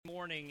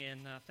morning,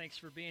 and thanks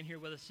for being here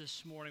with us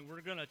this morning. We're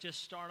going to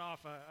just start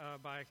off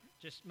by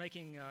just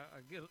making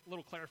a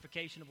little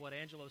clarification of what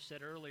Angelo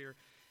said earlier.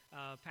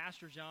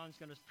 Pastor John's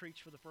going to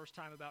preach for the first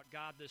time about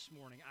God this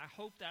morning. I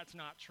hope that's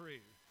not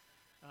true.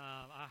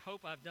 I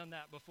hope I've done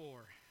that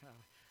before.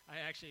 I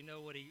actually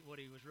know what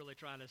he was really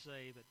trying to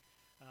say, but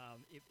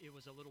it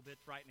was a little bit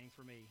frightening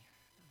for me.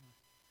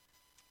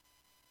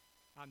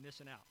 I'm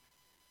missing out.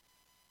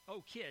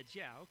 Oh, kids,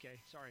 yeah, okay,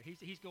 sorry.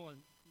 He's going,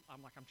 I'm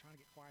trying to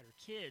get quieter.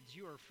 Kids,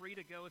 you are free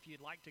to go if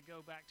you'd like to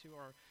go back to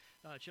our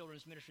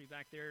children's ministry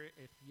back there.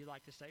 If you'd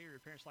like to stay or your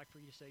parents like for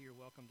you to stay, you're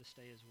welcome to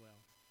stay as well.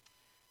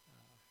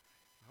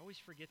 I always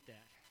forget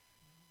that.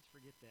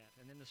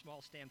 And then the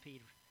small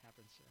stampede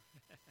happens. So.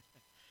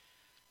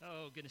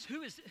 Oh, goodness.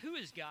 Who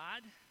is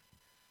God?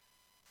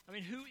 I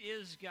mean, who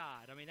is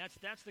God? I mean,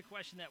 that's the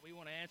question that we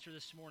want to answer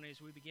this morning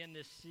as we begin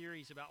this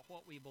series about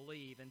what we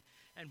believe.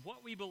 And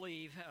what we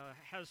believe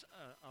has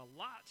a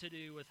lot to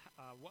do with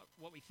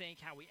what we think,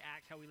 how we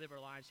act, how we live our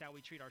lives, how we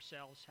treat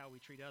ourselves, how we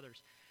treat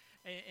others.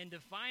 And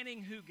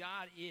defining who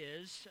God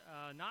is,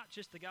 not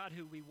just the God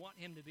who we want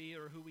him to be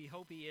or who we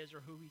hope he is or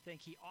who we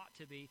think he ought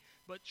to be,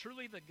 but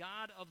truly the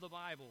God of the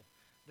Bible.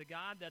 The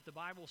God that the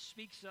Bible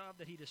speaks of,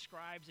 that he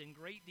describes in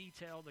great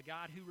detail, the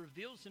God who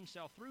reveals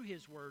himself through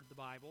his word, the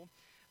Bible,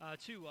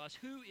 to us.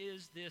 Who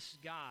is this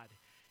God?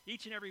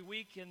 Each and every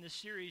week in this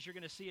series, you're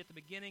going to see at the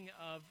beginning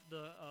of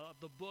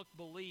the book,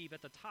 Believe,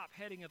 at the top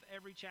heading of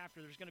every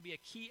chapter, there's going to be a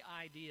key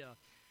idea.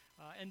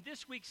 And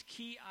this week's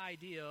key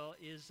idea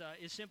is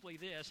simply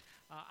this.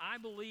 I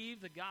believe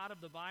the God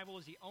of the Bible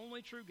is the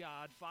only true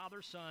God,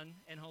 Father, Son,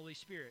 and Holy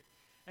Spirit.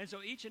 And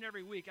so each and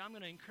every week, I'm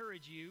going to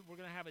encourage you, we're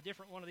going to have a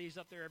different one of these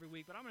up there every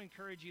week, but I'm going to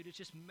encourage you to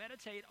just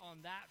meditate on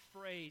that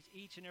phrase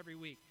each and every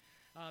week.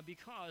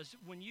 Because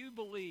when you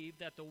believe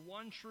that the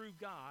one true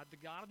God, the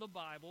God of the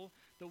Bible,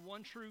 the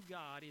one true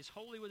God is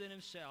holy within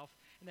himself,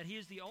 and that he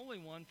is the only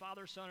one,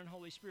 Father, Son, and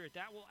Holy Spirit,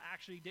 that will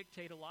actually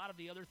dictate a lot of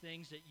the other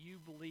things that you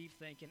believe,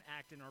 think, and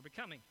act and are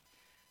becoming.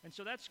 And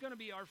so that's going to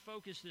be our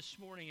focus this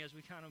morning as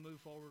we kind of move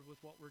forward with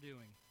what we're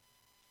doing.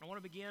 I want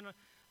to begin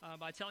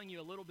by telling you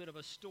a little bit of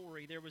a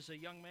story. There was a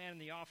young man in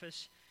the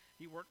office.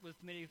 He worked with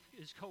many of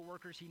his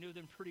coworkers. He knew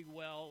them pretty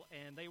well,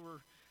 and they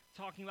were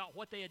talking about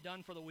what they had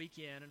done for the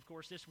weekend. And of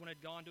course, this one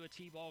had gone to a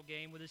t-ball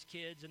game with his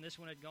kids, and this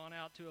one had gone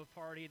out to a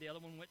party. The other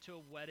one went to a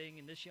wedding,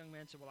 and this young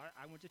man said, well,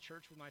 I went to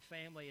church with my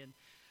family. And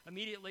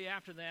immediately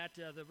after that,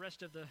 the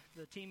rest of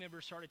the team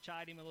members started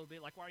chiding him a little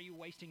bit, like, why are you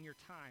wasting your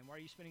time? Why are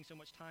you spending so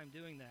much time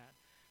doing that?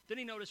 Then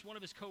he noticed one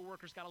of his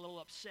coworkers got a little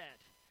upset.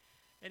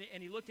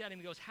 And he looked at him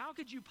and goes, how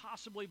could you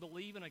possibly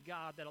believe in a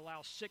God that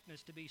allows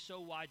sickness to be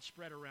so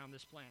widespread around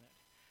this planet?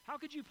 How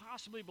could you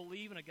possibly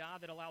believe in a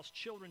God that allows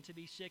children to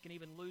be sick and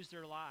even lose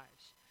their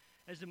lives?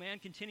 As the man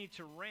continued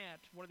to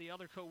rant, one of the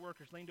other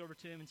co-workers leaned over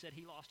to him and said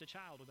he lost a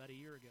child about a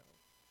year ago.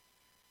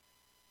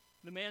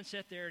 The man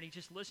sat there and he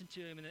just listened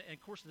to him, and of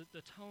course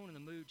the tone and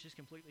the mood just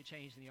completely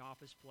changed in the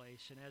office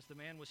place. And as the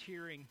man was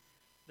hearing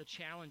the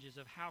challenges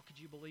of how could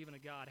you believe in a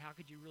God, how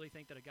could you really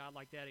think that a God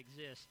like that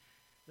exists,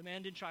 the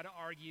man didn't try to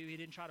argue, he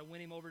didn't try to win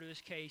him over to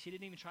his case, he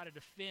didn't even try to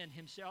defend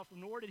himself,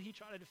 nor did he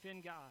try to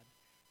defend God.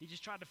 He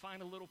just tried to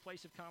find a little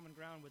place of common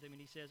ground with him,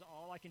 and he says,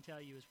 all I can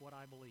tell you is what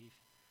I believe.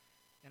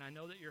 And I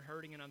know that you're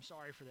hurting, and I'm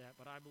sorry for that,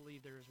 but I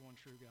believe there is one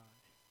true God.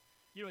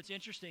 You know, it's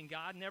interesting.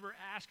 God never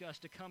asked us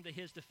to come to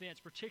his defense,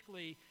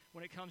 particularly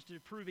when it comes to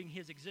proving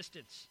his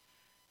existence.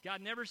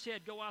 God never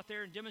said, go out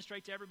there and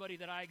demonstrate to everybody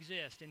that I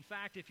exist. In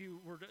fact, if you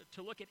were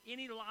to look at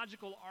any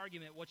logical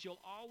argument, what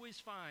you'll always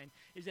find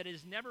is that it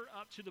is never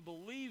up to the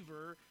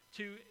believer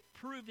to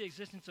prove the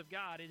existence of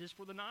God. It is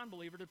for the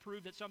non-believer to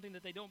prove that something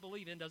that they don't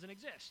believe in doesn't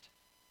exist.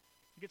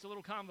 It gets a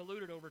little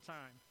convoluted over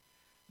time.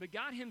 But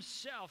God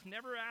himself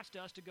never asked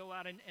us to go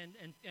out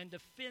and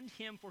defend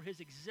him for his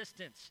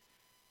existence.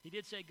 He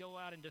did say, go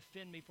out and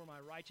defend me for my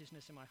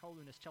righteousness and my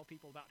holiness, tell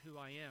people about who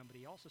I am. But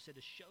he also said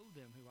to show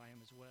them who I am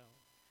as well.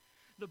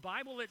 The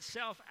Bible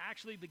itself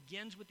actually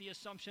begins with the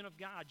assumption of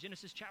God.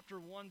 Genesis chapter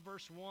 1,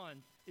 verse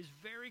 1 is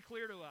very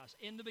clear to us.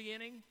 In the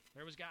beginning,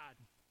 there was God.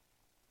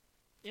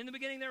 In the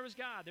beginning, there was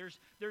God.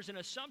 There's an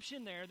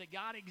assumption there that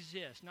God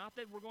exists. Not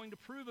that we're going to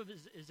prove of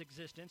his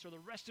existence, or the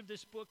rest of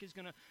this book is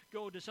going to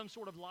go to some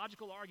sort of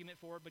logical argument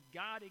for it, but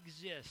God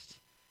exists.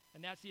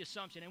 And that's the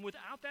assumption. And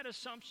without that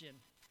assumption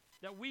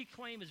that we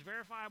claim as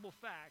verifiable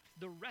fact,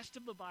 the rest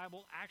of the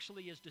Bible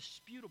actually is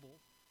disputable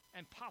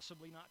and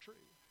possibly not true.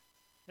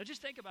 Now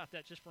just think about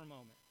that just for a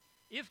moment.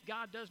 If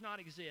God does not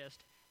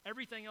exist,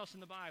 everything else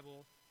in the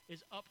Bible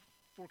is up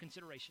for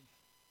consideration.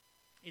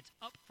 It's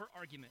up for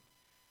argument.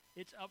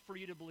 It's up for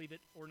you to believe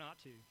it or not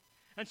to.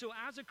 And so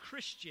as a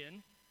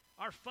Christian,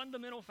 our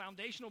fundamental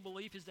foundational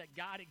belief is that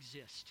God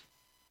exists.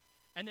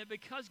 And that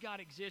because God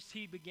exists,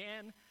 he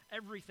began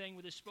everything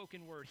with his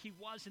spoken word. He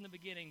was in the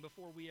beginning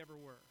before we ever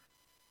were.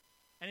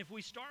 And if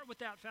we start with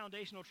that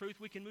foundational truth,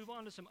 we can move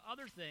on to some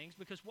other things,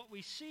 because what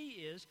we see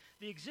is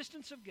the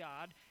existence of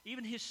God,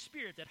 even his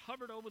Spirit that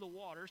hovered over the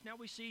waters. Now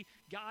we see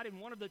God in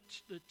one of the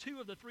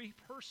two of the three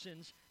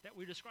persons that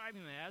we describe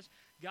him as,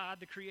 God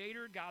the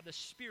Creator, God the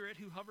Spirit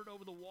who hovered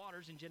over the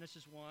waters in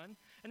Genesis 1.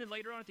 And then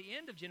later on at the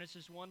end of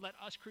Genesis 1, let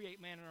us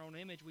create man in our own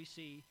image, we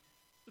see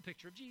the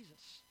picture of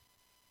Jesus.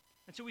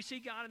 And so we see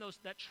God in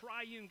that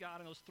triune God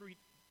in those three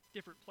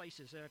different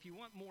places. And if you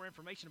want more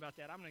information about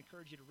that, I'm going to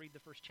encourage you to read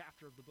the first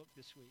chapter of the book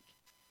this week.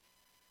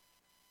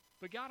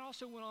 But God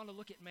also went on to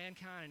look at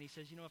mankind, and he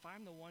says, if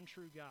I'm the one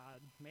true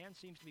God, man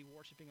seems to be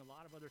worshiping a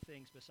lot of other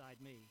things beside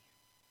me.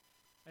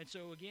 And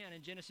so again,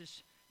 in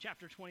Genesis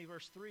chapter 20,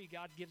 verse 3,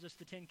 God gives us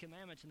the Ten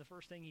Commandments, and the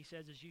first thing he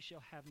says is, you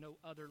shall have no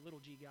other little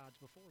g gods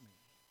before me.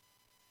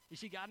 You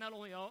see, God not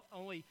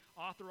only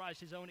authorized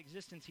his own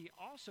existence, he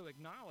also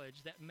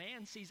acknowledged that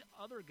man sees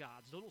other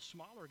gods, little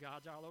smaller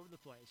gods all over the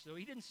place. So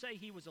he didn't say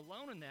he was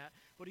alone in that,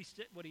 but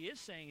what he is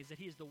saying is that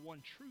he is the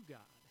one true God.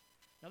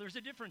 Now there's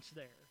a difference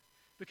there,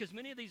 because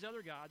many of these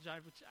other gods, I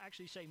would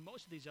actually say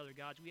most of these other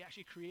gods, we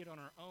actually create on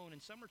our own,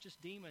 and some are just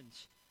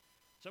demons.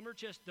 Some are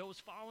just those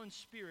fallen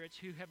spirits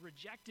who have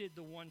rejected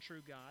the one true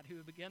God, who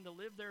have begun to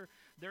live their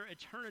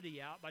eternity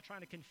out by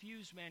trying to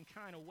confuse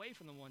mankind away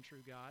from the one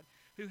true God,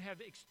 who have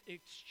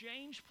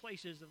exchanged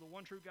places of the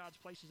one true God's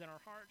places in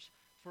our hearts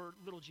for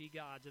little g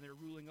gods, and they're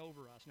ruling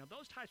over us. Now,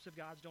 those types of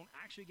gods don't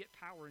actually get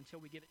power until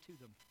we give it to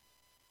them.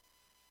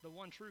 The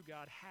one true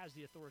God has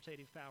the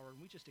authoritative power, and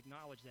we just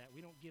acknowledge that.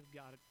 We don't give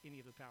God any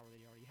of the power that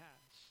he already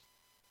has.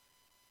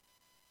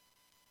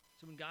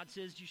 So when God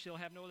says, you shall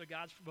have no other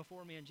gods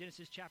before me in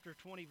Genesis chapter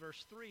 20,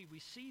 verse 3, we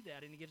see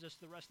that, and he gives us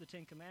the rest of the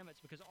Ten Commandments,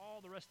 because all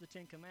the rest of the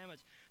Ten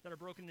Commandments that are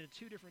broken into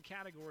two different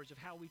categories of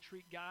how we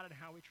treat God and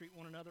how we treat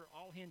one another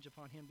all hinge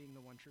upon him being the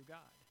one true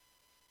God.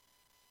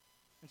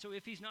 And so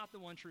if he's not the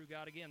one true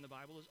God, again, the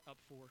Bible is up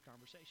for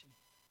conversation.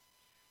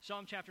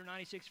 Psalm chapter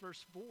 96,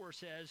 verse 4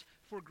 says,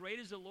 for great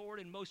is the Lord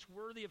and most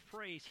worthy of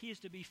praise. He is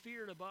to be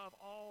feared above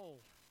all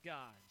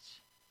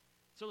gods.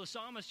 So the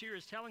psalmist here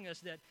is telling us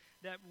that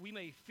we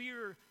may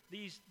fear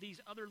these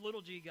other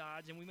little g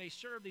gods, and we may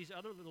serve these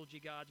other little g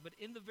gods, but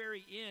in the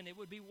very end, it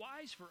would be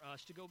wise for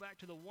us to go back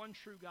to the one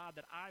true God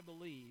that I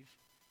believe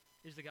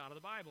is the God of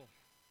the Bible.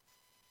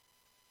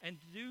 And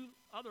to do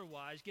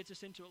otherwise gets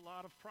us into a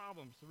lot of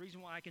problems. The reason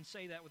why I can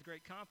say that with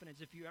great confidence,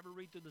 if you ever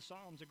read through the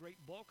Psalms, a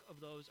great bulk of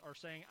those are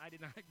saying, I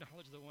did not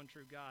acknowledge the one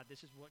true God.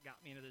 This is what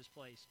got me into this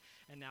place,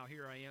 and now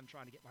here I am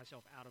trying to get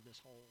myself out of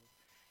this hole.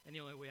 And the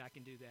only way I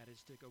can do that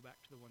is to go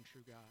back to the one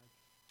true God.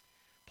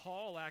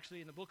 Paul,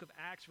 actually, in the book of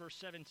Acts, verse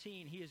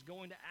 17, he is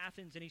going to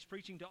Athens, and he's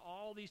preaching to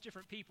all these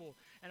different people.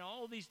 And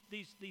all these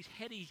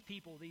heady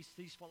people,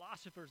 these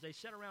philosophers, they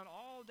sit around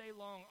all day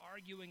long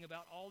arguing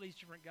about all these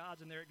different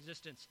gods and their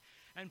existence.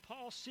 And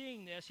Paul,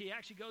 seeing this, he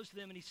actually goes to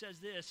them and he says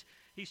this.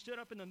 He stood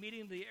up in the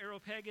meeting of the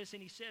Areopagus,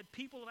 and he said,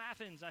 people of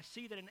Athens, I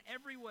see that in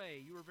every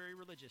way you are very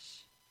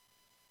religious.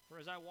 For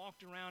as I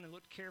walked around and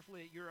looked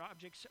carefully at your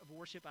objects of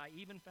worship, I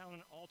even found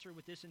an altar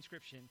with this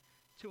inscription,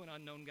 to an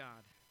unknown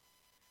God.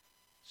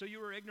 So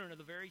you are ignorant of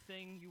the very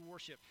thing you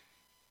worship,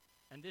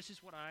 and this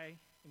is what I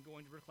am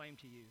going to proclaim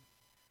to you.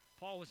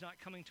 Paul was not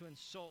coming to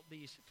insult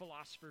these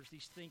philosophers,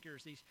 these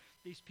thinkers,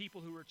 these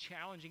people who were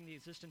challenging the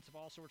existence of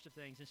all sorts of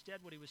things. Instead,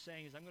 what he was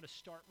saying is, I'm going to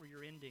start where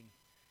you're ending.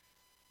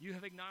 You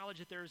have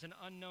acknowledged that there is an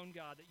unknown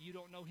God, that you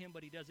don't know him,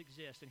 but he does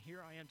exist. And here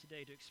I am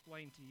today to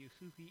explain to you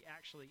who he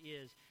actually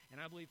is.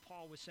 And I believe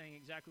Paul was saying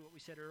exactly what we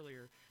said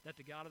earlier, that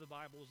the God of the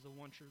Bible is the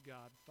one true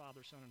God,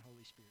 Father, Son, and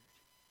Holy Spirit.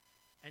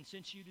 And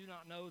since you do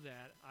not know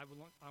that, I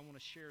want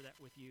to share that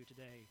with you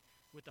today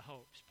with the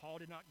hopes. Paul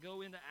did not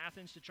go into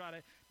Athens to try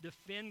to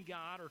defend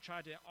God or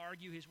try to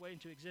argue his way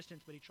into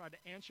existence, but he tried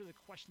to answer the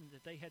question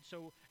that they had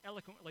so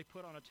eloquently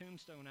put on a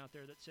tombstone out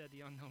there that said,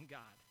 the unknown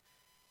God.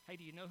 Hey,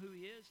 do you know who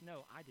he is?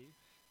 No, I do.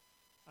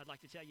 I'd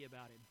like to tell you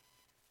about him.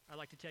 I'd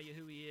like to tell you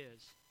who he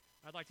is.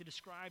 I'd like to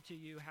describe to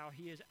you how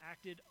he has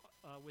acted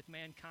with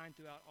mankind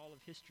throughout all of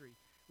history.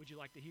 Would you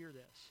like to hear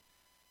this?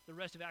 The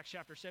rest of Acts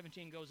chapter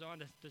 17 goes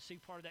on to see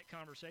part of that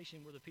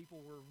conversation where the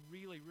people were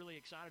really, really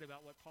excited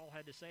about what Paul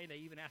had to say. They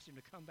even asked him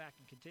to come back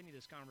and continue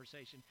this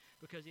conversation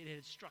because it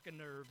had struck a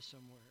nerve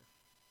somewhere.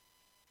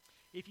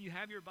 If you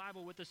have your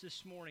Bible with us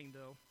this morning,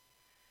 though,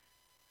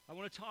 I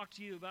want to talk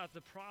to you about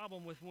the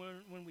problem with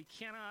when we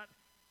cannot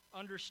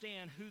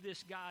understand who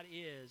this God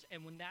is,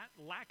 and when that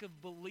lack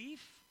of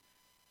belief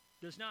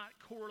does not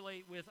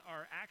correlate with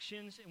our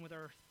actions and with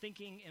our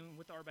thinking and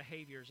with our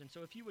behaviors. And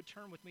so if you would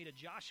turn with me to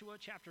Joshua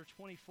chapter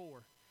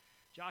 24.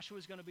 Joshua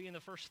is going to be in the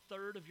first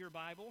third of your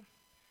Bible.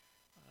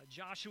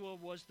 Joshua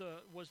was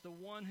the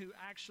one who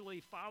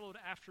actually followed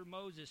after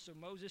Moses. So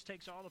Moses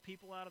takes all the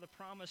people out of the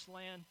promised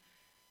land.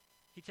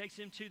 He takes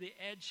them to the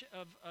edge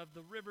of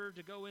the river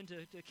to go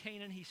into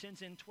Canaan. He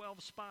sends in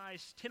 12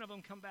 spies. 10 of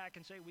them come back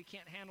and say, we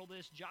can't handle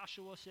this.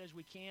 Joshua says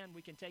we can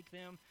take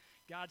them.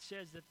 God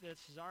says that this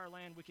is our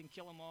land, we can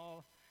kill them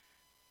all.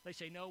 They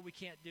say, no, we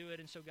can't do it.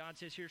 And so God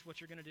says, here's what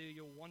you're going to do.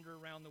 You'll wander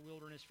around the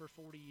wilderness for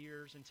 40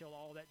 years until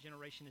all that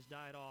generation has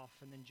died off.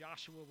 And then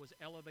Joshua was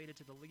elevated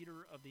to the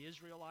leader of the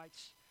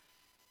Israelites.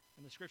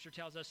 And the scripture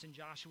tells us in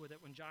Joshua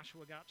that when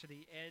Joshua got to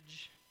the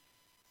edge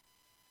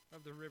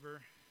of the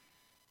river,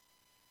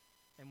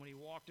 and when he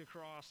walked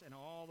across and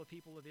all the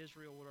people of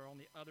Israel were on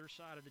the other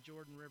side of the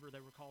Jordan River, they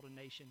were called a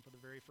nation for the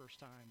very first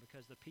time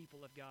because the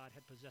people of God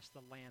had possessed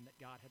the land that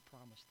God had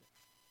promised them.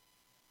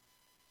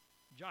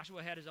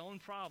 Joshua had his own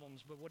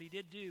problems, but what he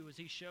did do is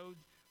he showed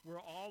where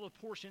all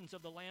the portions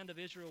of the land of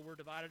Israel were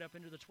divided up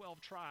into the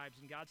 12 tribes.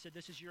 And God said,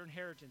 this is your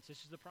inheritance.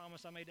 This is the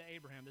promise I made to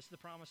Abraham. This is the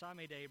promise I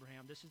made to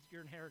Abraham. This is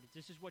your inheritance.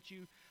 This is what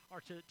you are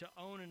to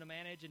own and to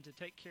manage and to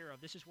take care of.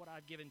 This is what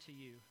I've given to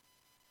you.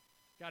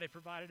 God had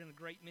provided in a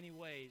great many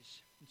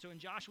ways. And so in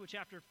Joshua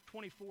chapter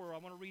 24, I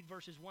want to read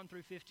verses 1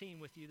 through 15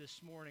 with you this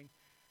morning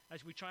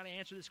as we try to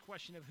answer this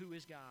question of who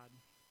is God.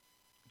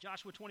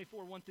 Joshua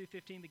 24, 1 through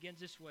 15 begins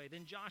this way.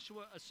 Then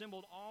Joshua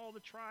assembled all the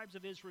tribes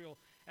of Israel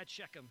at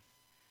Shechem.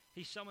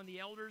 He summoned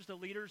the elders, the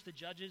leaders, the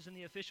judges, and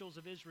the officials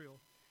of Israel,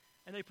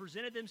 and they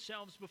presented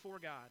themselves before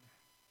God.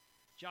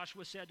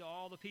 Joshua said to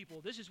all the people,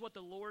 this is what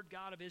the Lord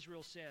God of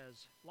Israel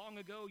says. Long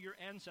ago your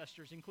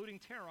ancestors, including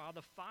Terah,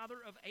 the father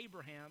of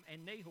Abraham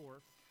and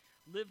Nahor,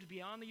 lived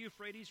beyond the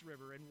Euphrates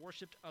River and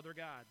worshipped other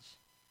gods.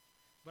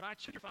 But I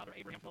took your father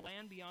Abraham from the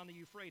land beyond the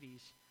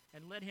Euphrates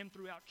and led him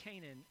throughout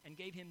Canaan and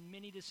gave him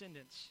many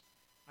descendants.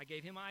 I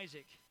gave him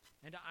Isaac,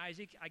 and to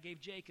Isaac I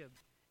gave Jacob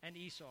and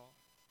Esau.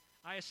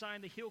 I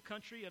assigned the hill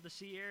country of the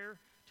Seir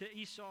to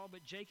Esau,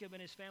 but Jacob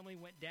and his family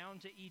went down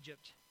to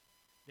Egypt.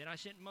 Then I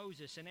sent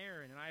Moses and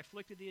Aaron, and I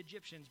afflicted the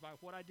Egyptians by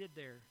what I did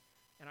there,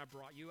 and I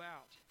brought you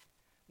out.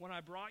 When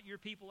I brought your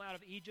people out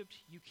of Egypt,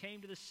 you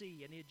came to the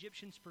sea, and the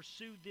Egyptians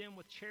pursued them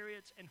with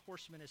chariots and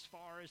horsemen as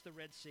far as the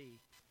Red Sea.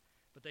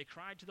 But they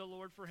cried to the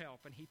Lord for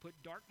help, and he put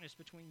darkness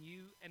between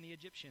you and the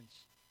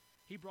Egyptians.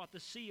 He brought the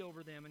sea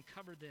over them and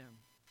covered them.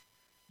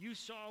 You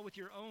saw with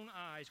your own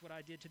eyes what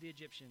I did to the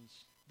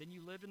Egyptians. Then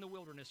you lived in the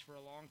wilderness for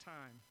a long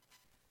time.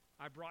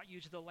 I brought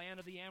you to the land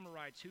of the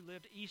Amorites who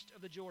lived east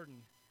of the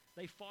Jordan.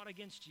 They fought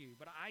against you,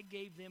 but I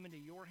gave them into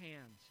your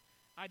hands.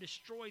 I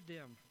destroyed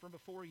them from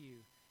before you,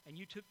 and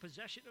you took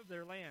possession of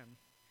their land.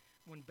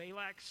 When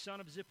Balak, son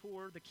of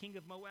Zippor, the king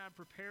of Moab,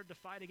 prepared to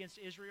fight against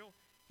Israel,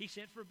 he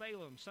sent for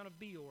Balaam, son of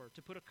Beor,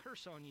 to put a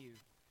curse on you.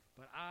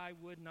 But I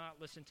would not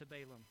listen to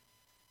Balaam.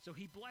 So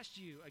he blessed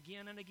you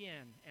again and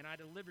again, and I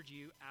delivered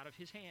you out of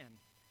his hand.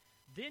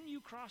 Then you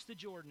crossed the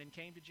Jordan and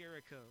came to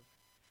Jericho.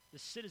 The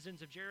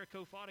citizens of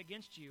Jericho fought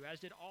against you, as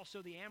did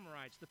also the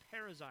Amorites, the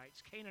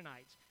Perizzites,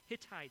 Canaanites,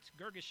 Hittites,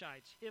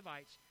 Girgashites,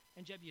 Hivites,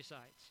 and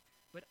Jebusites.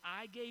 But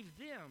I gave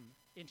them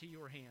into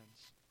your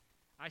hands.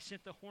 I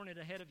sent the hornet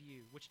ahead of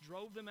you, which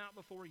drove them out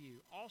before you,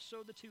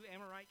 also the 2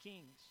 Amorite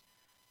kings.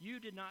 You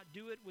did not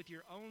do it with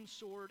your own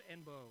sword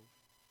and bow.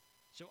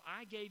 So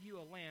I gave you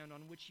a land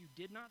on which you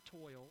did not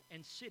toil,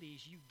 and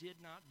cities you did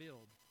not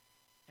build.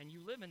 And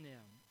you live in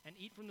them, and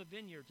eat from the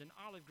vineyards and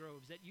olive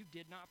groves that you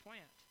did not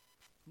plant.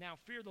 Now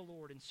fear the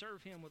Lord and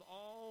serve him with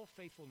all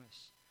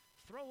faithfulness.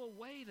 Throw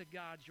away the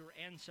gods your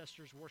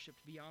ancestors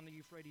worshipped beyond the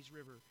Euphrates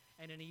River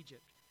and in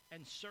Egypt,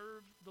 and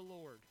serve the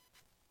Lord.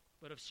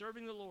 But if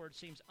serving the Lord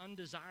seems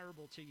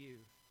undesirable to you,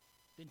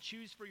 then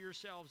choose for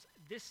yourselves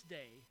this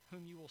day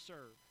whom you will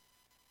serve,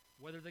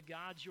 whether the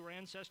gods your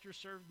ancestors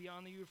served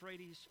beyond the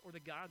Euphrates or the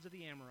gods of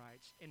the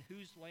Amorites, in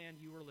whose land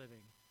you are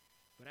living.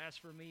 But as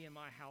for me and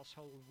my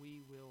household, we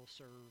will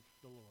serve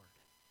the Lord.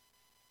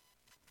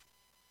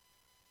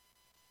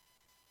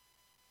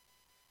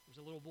 There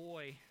was a little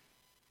boy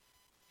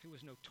who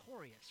was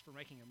notorious for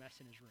making a mess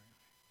in his room.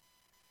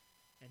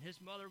 And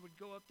his mother would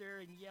go up there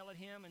and yell at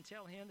him and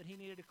tell him that he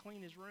needed to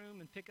clean his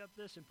room and pick up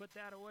this and put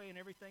that away and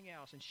everything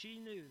else. And she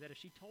knew that if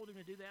she told him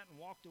to do that and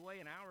walked away,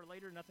 an hour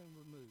later, nothing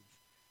would move.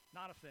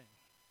 Not a thing.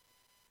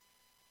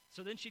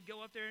 So then she'd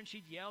go up there and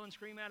she'd yell and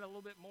scream at it a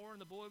little bit more, and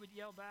the boy would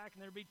yell back,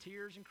 and there'd be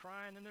tears and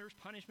crying, and there was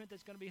punishment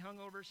that's going to be hung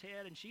over his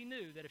head. And she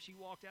knew that if she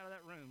walked out of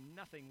that room,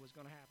 nothing was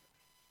going to happen.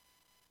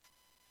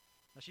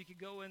 Now, she could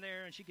go in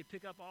there and she could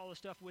pick up all the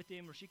stuff with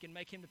him, or she could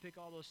make him to pick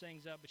all those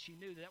things up, but she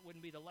knew that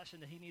wouldn't be the lesson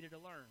that he needed to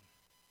learn.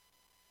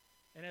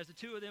 And as the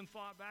two of them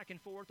fought back and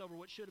forth over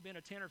what should have been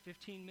a 10 or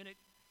 15 minute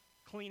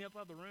cleanup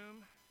of the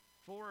room,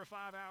 4 or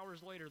 5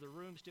 hours later, the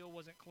room still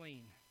wasn't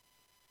clean.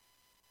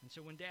 And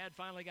so when Dad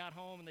finally got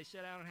home and they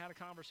sat down and had a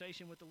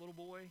conversation with the little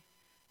boy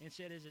and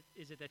said,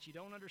 is it that you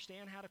don't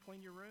understand how to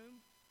clean your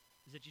room?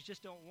 Is it you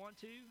just don't want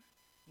to?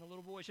 And the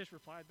little boy just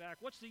replied back,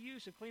 what's the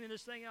use of cleaning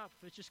this thing up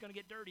if it's just going to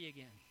get dirty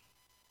again?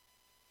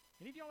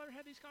 Any of y'all ever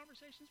had these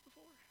conversations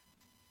before?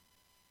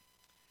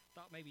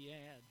 Thought maybe you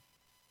had.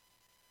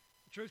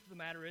 The truth of the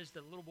matter is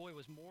that the little boy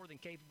was more than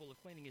capable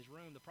of cleaning his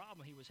room. The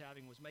problem he was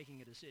having was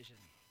making a decision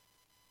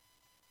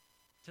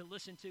to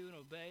listen to and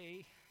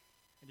obey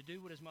and to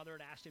do what his mother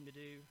had asked him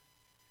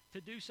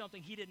to do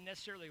something he didn't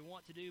necessarily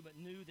want to do but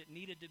knew that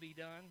needed to be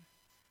done,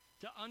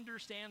 to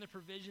understand the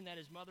provision that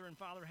his mother and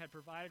father had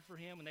provided for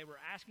him, and they were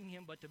asking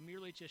him but to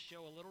merely just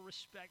show a little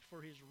respect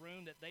for his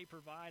room that they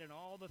provide and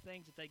all the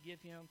things that they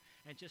give him,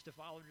 and just to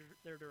follow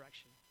their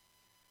direction.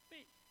 I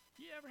mean,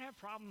 do you ever have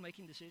problem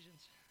making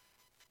decisions?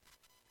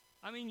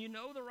 I mean, you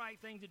know the right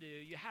thing to do.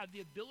 You have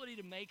the ability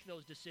to make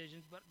those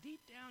decisions, but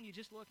deep down you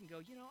just look and go,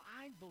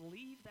 I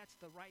believe that's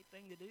the right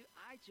thing to do.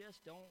 I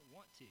just don't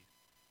want to.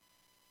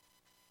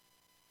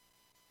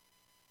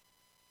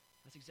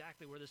 That's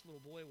exactly where this little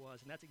boy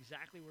was, and that's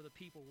exactly where the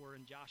people were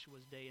in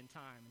Joshua's day and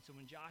time. And so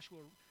when Joshua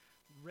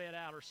read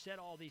out or said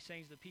all these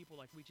things to the people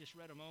like we just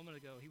read a moment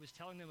ago, he was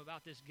telling them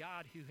about this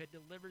God who had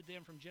delivered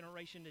them from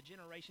generation to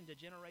generation to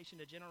generation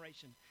to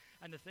generation,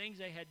 and the things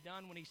they had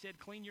done when he said,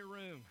 clean your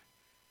room,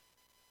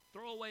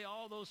 throw away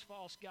all those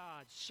false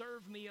gods,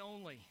 serve me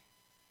only.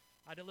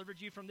 I delivered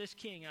you from this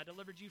king. I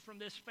delivered you from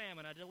this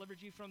famine. I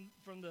delivered you from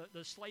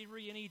the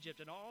slavery in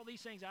Egypt, and all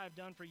these things I have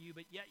done for you,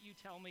 but yet you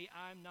tell me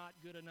I'm not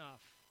good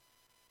enough.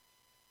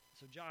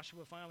 So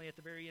Joshua finally at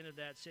the very end of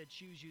that said,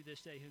 choose you this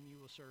day whom you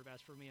will serve.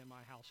 As for me and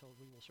my household,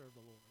 we will serve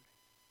the Lord.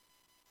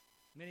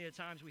 Many of the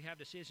times we have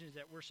decisions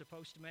that we're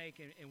supposed to make,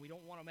 and we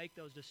don't want to make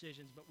those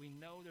decisions, but we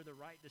know they're the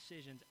right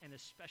decisions, and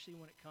especially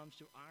when it comes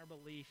to our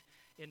belief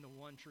in the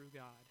one true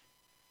God.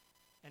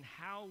 And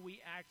how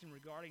we act in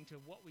regarding to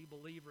what we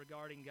believe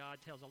regarding God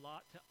tells a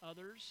lot to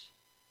others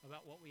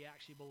about what we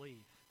actually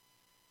believe.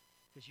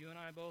 Because you and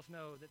I both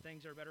know that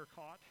things are better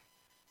caught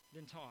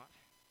than taught.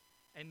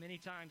 And many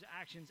times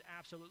actions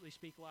absolutely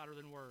speak louder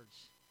than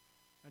words.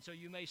 And so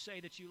you may say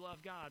that you love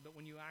God, but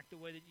when you act the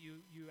way that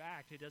you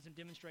act, it doesn't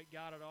demonstrate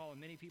God at all.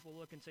 And many people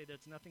look and say,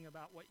 there's nothing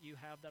about what you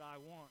have that I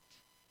want.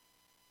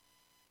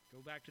 Go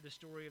back to the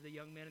story of the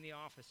young men in the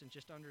office and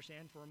just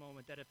understand for a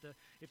moment that if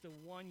the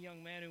one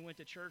young man who went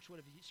to church would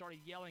have started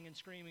yelling and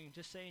screaming and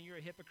just saying you're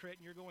a hypocrite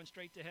and you're going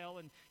straight to hell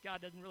and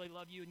God doesn't really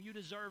love you and you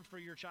deserve for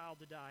your child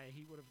to die,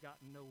 he would have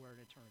gotten nowhere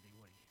in eternity,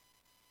 would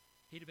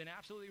he? He'd have been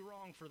absolutely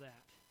wrong for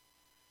that.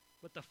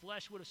 But the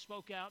flesh would have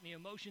spoke out and the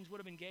emotions would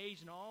have engaged,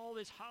 and all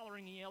this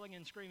hollering and yelling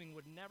and screaming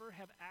would never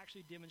have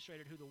actually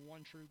demonstrated who the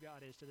one true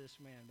God is to this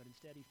man, but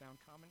instead he found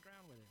common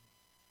ground with him.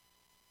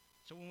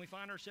 So when we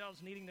find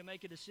ourselves needing to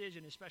make a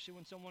decision, especially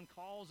when someone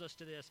calls us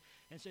to this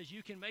and says,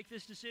 you can make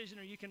this decision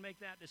or you can make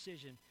that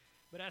decision.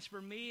 But as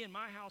for me and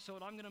my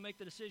household, I'm going to make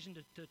the decision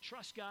to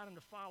trust God and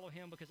to follow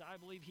him because I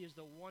believe he is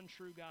the one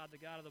true God, the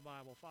God of the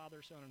Bible,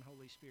 Father, Son, and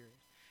Holy Spirit.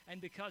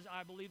 And because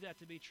I believe that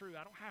to be true,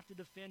 I don't have to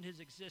defend his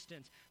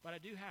existence, but I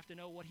do have to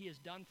know what he has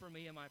done for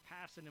me in my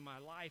past and in my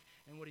life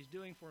and what he's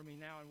doing for me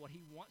now and what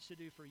he wants to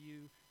do for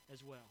you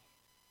as well.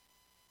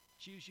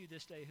 Choose you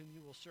this day whom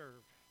you will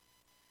serve.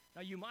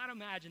 Now, you might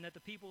imagine that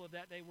the people of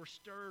that day were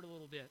stirred a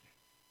little bit.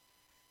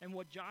 And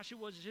what Joshua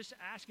was just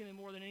asking them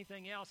more than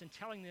anything else and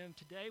telling them,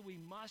 today we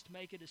must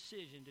make a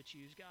decision to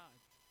choose God.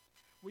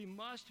 We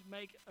must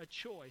make a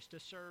choice to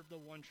serve the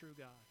one true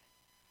God.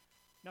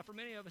 Now, for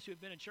many of us who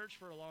have been in church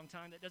for a long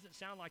time, that doesn't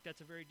sound like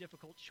that's a very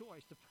difficult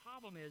choice. The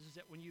problem is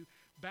that when you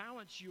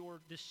balance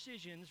your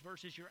decisions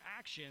versus your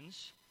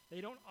actions,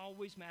 they don't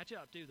always match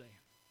up, do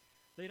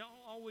they? They don't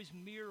always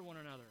mirror one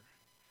another.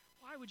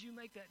 Why would you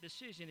make that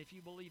decision if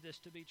you believe this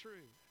to be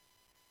true?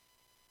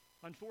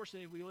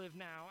 Unfortunately, we live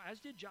now, as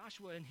did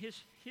Joshua in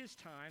his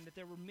time, that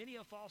there were many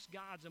false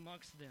gods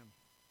amongst them.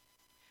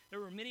 There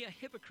were many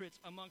hypocrites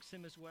amongst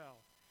them as well.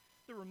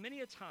 There were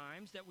many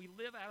times that we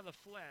live out of the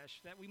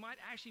flesh, that we might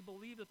actually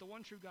believe that the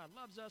one true God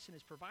loves us and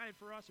has provided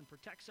for us and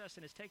protects us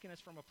and has taken us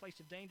from a place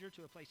of danger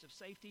to a place of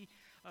safety,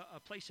 a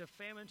place of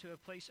famine to a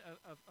place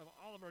of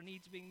all of our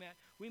needs being met.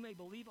 We may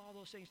believe all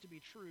those things to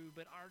be true,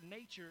 but our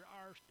nature,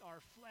 our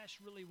flesh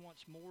really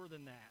wants more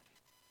than that.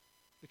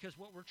 Because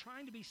what we're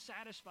trying to be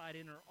satisfied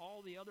in are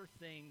all the other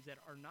things that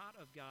are not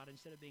of God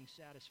instead of being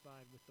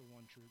satisfied with the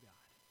one true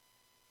God,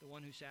 the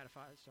one who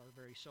satisfies our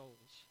very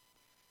souls.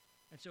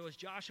 And so as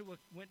Joshua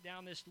went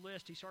down this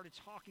list, he started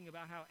talking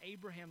about how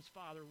Abraham's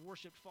father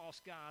worshipped false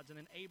gods, and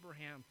then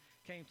Abraham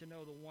came to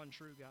know the one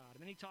true God.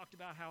 And then he talked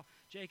about how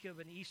Jacob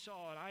and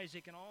Esau and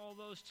Isaac and all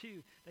those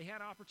two, they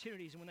had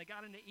opportunities. And when they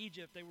got into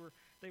Egypt, they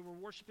were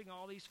worshiping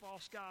all these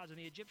false gods, and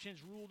the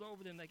Egyptians ruled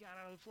over them. They got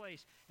out of the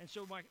place. And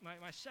so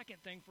my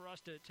second thing for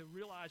us to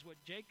realize what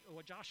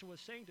Joshua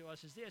was saying to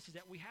us is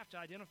that we have to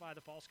identify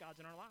the false gods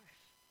in our life.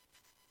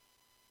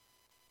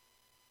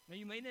 Now,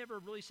 you may never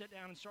really sit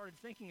down and started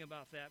thinking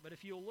about that, but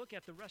if you'll look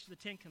at the rest of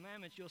the Ten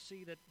Commandments, you'll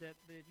see that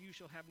you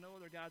shall have no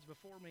other gods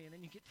before me, and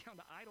then you get down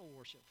to idol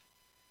worship.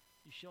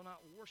 You shall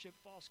not worship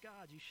false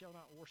gods. You shall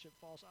not worship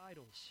false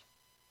idols.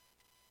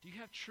 Do you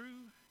have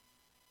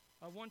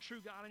one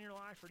true God in your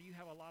life, or do you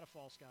have a lot of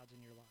false gods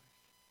in your life?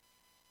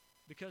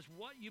 Because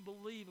what you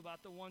believe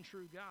about the one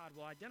true God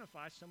will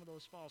identify some of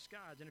those false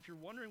gods. And if you're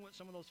wondering what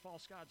some of those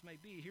false gods may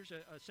be, here's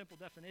a simple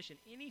definition.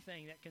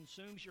 Anything that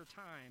consumes your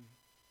time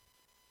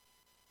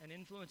and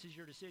influences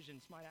your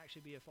decisions might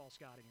actually be a false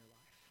god in your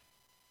life.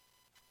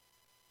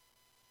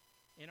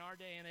 In our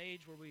day and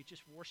age where we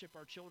just worship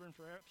our children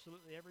for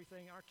absolutely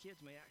everything, our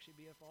kids may actually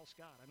be a false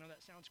god. I know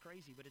that sounds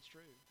crazy, but it's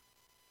true.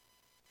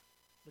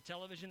 the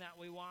television that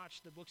we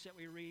watch, the books that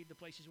we read, the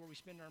places where we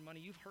spend our money.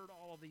 You've heard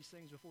all of these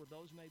things before.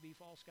 Those may be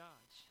false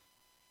gods.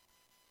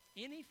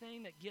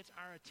 Anything that gets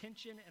our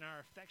attention and our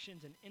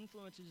affections and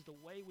influences the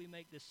way we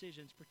make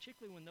decisions,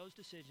 particularly when those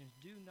decisions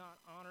do not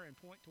honor and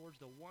point towards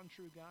the one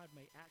true God,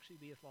 may actually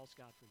be a false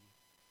god for you.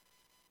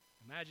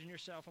 Imagine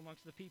yourself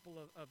amongst the people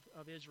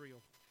of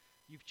Israel.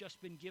 You've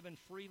just been given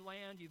free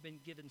land. You've been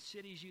given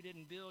cities you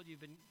didn't build.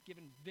 You've been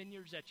given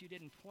vineyards that you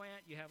didn't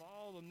plant. You have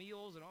all the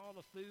meals and all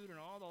the food and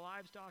all the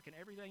livestock and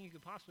everything you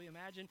could possibly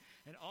imagine.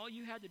 And all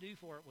you had to do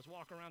for it was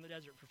walk around the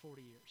desert for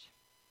 40 years.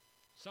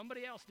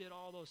 Somebody else did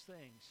all those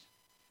things.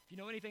 If you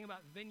know anything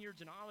about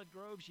vineyards and olive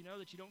groves, you know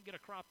that you don't get a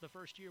crop the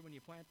first year when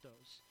you plant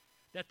those.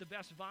 That the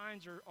best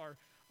vines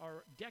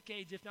are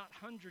decades, if not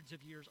hundreds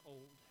of years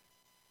old.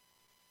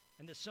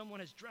 And that someone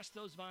has dressed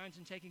those vines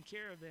and taken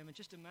care of them. And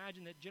just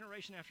imagine that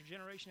generation after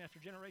generation after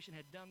generation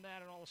had done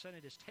that, and all of a sudden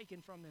it is taken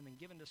from them and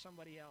given to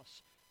somebody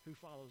else who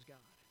follows God.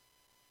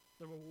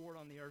 The reward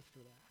on the earth for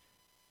that.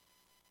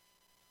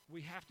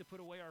 We have to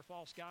put away our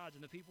false gods.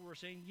 And the people were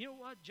saying, you know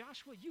what,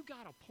 Joshua, you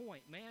got a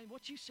point, man.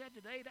 What you said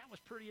today, that was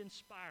pretty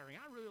inspiring.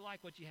 I really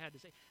like what you had to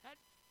say.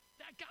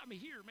 That got me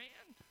here,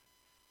 man.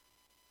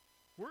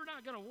 We're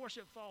not going to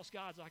worship false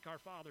gods like our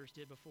fathers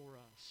did before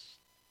us.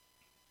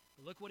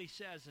 But look what he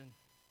says in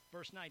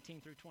verse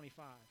 19 through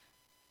 25.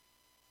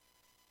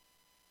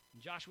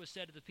 And Joshua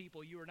said to the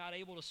people, you are not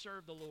able to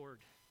serve the Lord.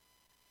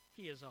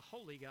 He is a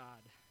holy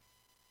God.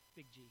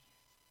 Big G.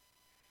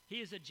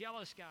 He is a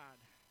jealous God.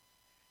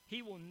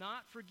 He will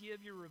not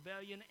forgive your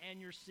rebellion and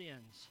your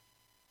sins.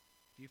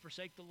 If you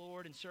forsake the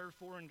Lord and serve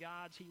foreign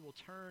gods, he will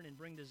turn and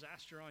bring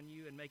disaster on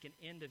you and make an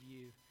end of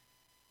you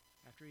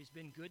after he's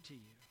been good to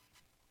you.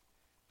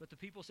 But the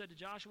people said to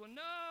Joshua,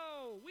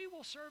 no, we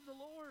will serve the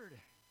Lord.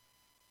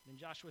 Then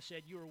Joshua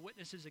said, you are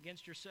witnesses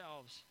against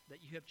yourselves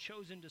that you have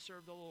chosen to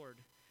serve the Lord.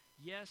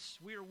 Yes,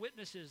 we are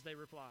witnesses, they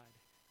replied.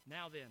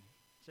 Now then,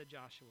 said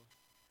Joshua,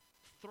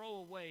 throw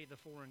away the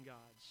foreign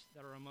gods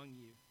that are among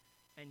you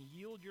and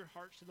yield your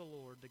hearts to the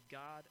Lord, the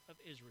God of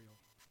Israel.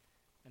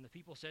 And the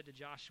people said to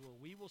Joshua,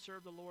 we will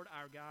serve the Lord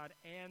our God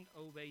and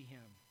obey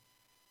him.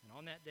 And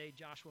on that day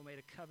Joshua made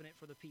a covenant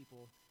for the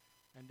people,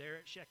 and there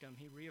at Shechem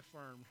he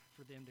reaffirmed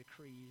for them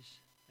decrees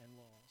and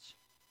laws.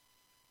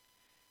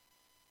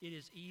 It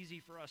is easy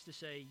for us to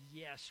say,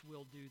 yes,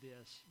 we'll do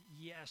this.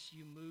 Yes,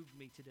 you moved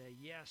me today.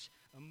 Yes,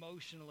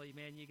 emotionally,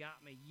 man, you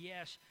got me.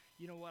 Yes,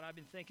 you know what, I've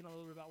been thinking a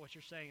little bit about what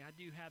you're saying. I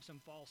do have some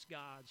false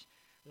gods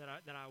that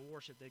I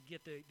worship, that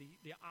get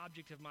the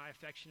object of my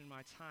affection and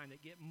my time,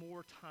 that get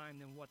more time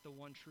than what the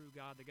one true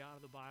God, the God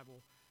of the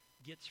Bible,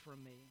 gets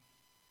from me.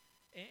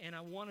 And I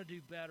want to do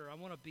better. I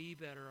want to be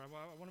better. I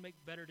want to make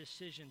better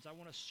decisions. I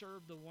want to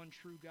serve the one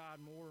true God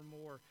more and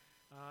more.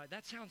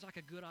 That sounds like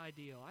a good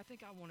ideal. I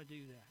think I want to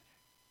do that.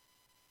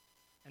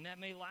 And that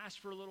may last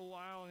for a little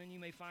while, and then you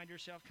may find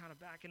yourself kind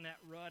of back in that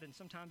rut, and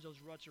sometimes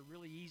those ruts are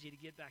really easy to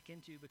get back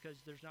into because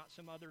there's not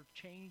some other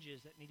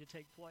changes that need to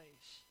take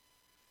place.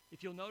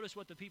 If you'll notice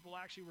what the people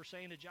actually were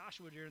saying to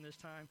Joshua during this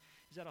time,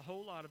 is that a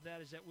whole lot of that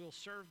is that we'll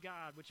serve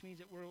God, which means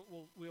that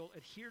we'll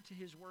adhere to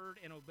his word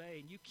and obey.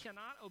 And you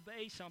cannot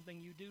obey something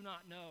you do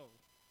not know.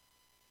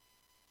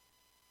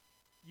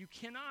 You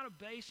cannot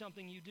obey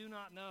something you do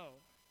not know.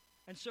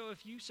 And so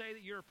if you say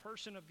that you're a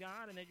person of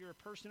God and that you're a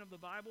person of the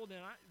Bible, then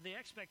the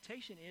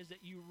expectation is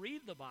that you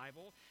read the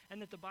Bible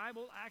and that the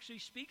Bible actually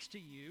speaks to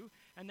you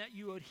and that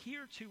you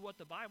adhere to what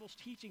the Bible's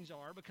teachings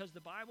are, because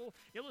the Bible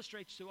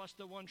illustrates to us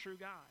the one true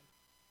God.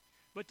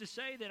 But to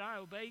say that I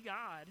obey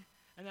God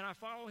and that I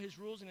follow his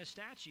rules and his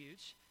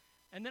statutes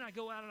and then I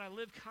go out and I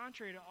live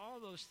contrary to all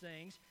those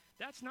things,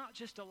 that's not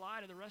just a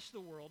lie to the rest of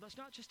the world. That's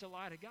not just a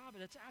lie to God, but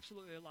that's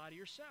absolutely a lie to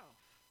yourself.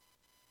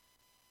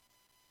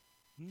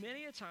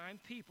 Many a time,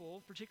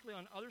 people, particularly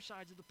on other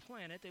sides of the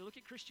planet, they look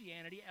at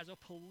Christianity as a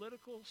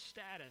political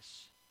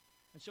status.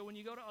 And so when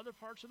you go to other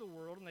parts of the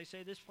world and they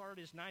say this part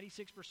is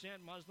 96%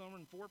 Muslim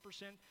and 4%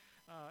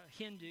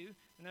 Hindu,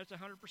 and that's 100%.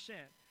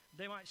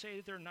 They might say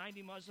that they're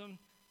 90 Muslim,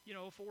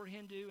 4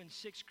 Hindu, and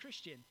 6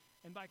 Christian.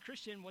 And by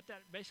Christian, what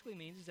that basically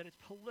means is that it's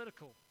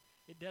political.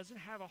 It doesn't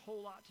have a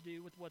whole lot to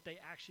do with what they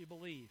actually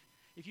believe.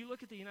 If you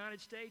look at the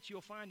United States, you'll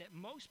find that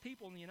most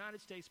people in the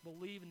United States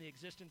believe in the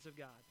existence of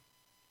God,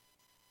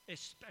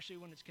 especially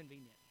when it's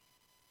convenient.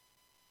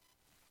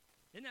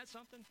 Isn't that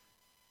something?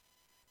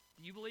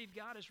 Do you believe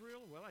God is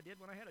real? Well, I did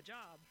when I had a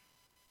job.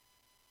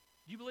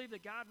 Do you believe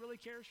that God really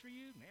cares for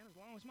you? Man, as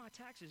long as my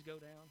taxes go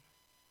down.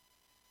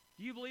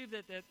 Do you believe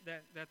that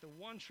the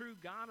one true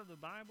God of the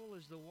Bible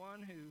is the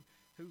one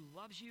who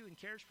loves you and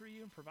cares for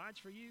you and provides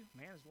for you?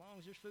 Man, as long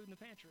as there's food in the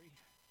pantry.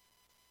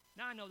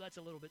 Now, I know that's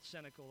a little bit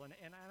cynical, and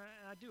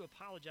I do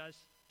apologize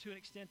to an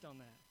extent on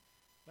that.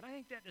 But I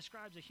think that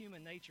describes a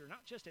human nature,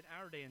 not just in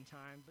our day and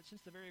time, but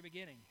since the very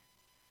beginning.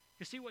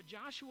 You see, what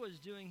Joshua is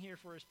doing here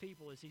for his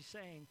people is he's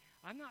saying,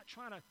 I'm not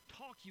trying to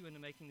talk you into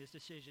making this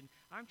decision.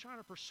 I'm trying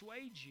to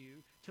persuade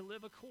you to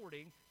live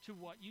according to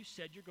what you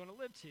said you're going to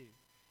live to.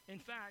 In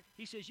fact,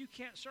 he says you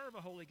can't serve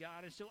a holy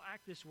God and still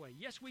act this way.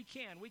 Yes, we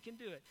can. We can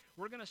do it.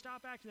 We're going to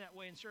stop acting that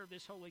way and serve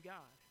this holy God.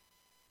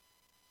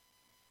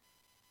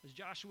 As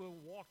Joshua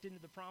walked into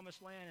the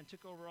promised land and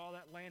took over all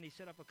that land, he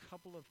set up a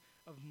couple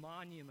of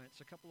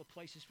monuments, a couple of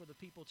places for the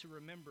people to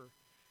remember.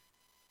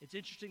 It's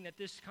interesting that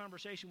this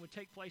conversation would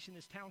take place in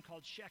this town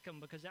called Shechem,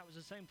 because that was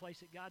the same place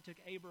that God took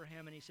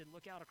Abraham and he said,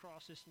 look out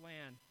across this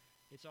land.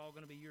 It's all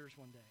going to be yours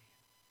one day.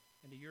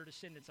 And to your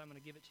descendants, I'm going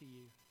to give it to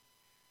you.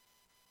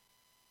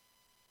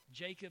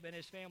 Jacob and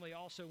his family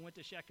also went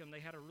to Shechem. They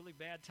had a really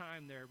bad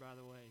time there, by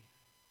the way.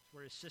 It's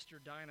where his sister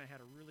Dinah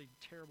had a really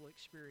terrible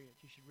experience.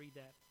 You should read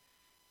that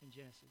in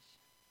Genesis.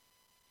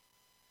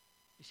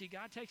 You see,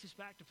 God takes us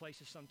back to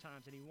places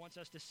sometimes, and he wants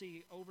us to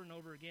see over and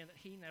over again that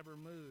he never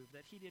moved,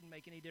 that he didn't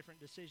make any different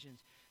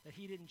decisions, that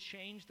he didn't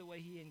change the way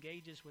he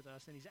engages with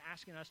us, and he's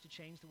asking us to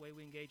change the way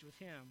we engage with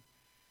him.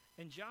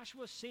 And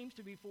Joshua seems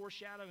to be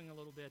foreshadowing a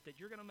little bit that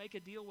you're going to make a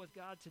deal with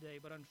God today,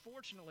 but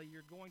unfortunately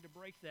you're going to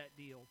break that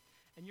deal.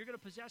 And you're going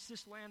to possess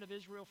this land of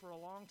Israel for a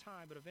long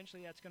time, but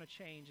eventually that's going to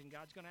change, and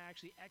God's going to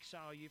actually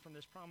exile you from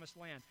this promised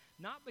land.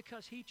 Not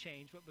because he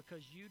changed, but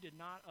because you did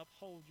not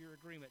uphold your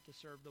agreement to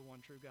serve the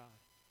one true God.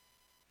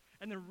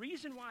 And the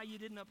reason why you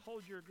didn't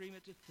uphold your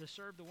agreement to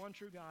serve the one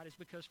true God is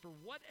because for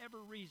whatever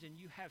reason,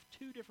 you have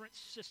two different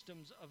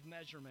systems of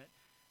measurement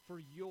for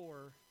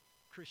your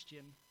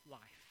Christian life.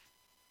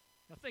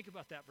 Now think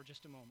about that for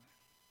just a moment.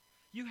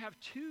 You have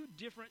two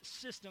different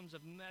systems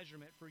of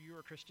measurement for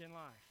your Christian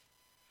life.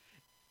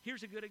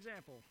 Here's a good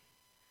example.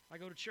 I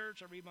go to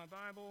church, I read my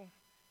Bible,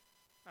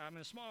 I'm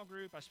in a small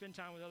group, I spend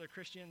time with other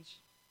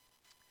Christians,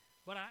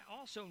 but I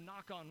also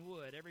knock on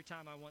wood every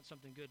time I want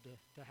something good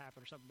to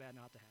happen or something bad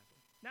not to happen.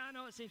 Now, I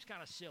know it seems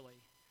kind of silly,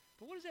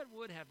 but what does that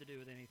wood have to do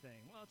with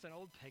anything? Well, it's an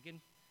old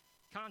pagan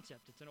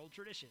concept. It's an old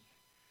tradition.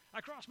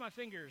 I cross my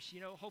fingers,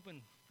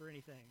 hoping for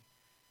anything.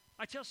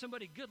 I tell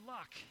somebody, good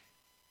luck.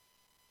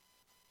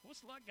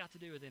 What's luck got to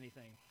do with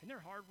anything? Isn't there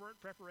hard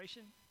work,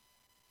 preparation?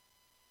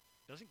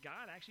 Doesn't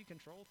God actually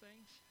control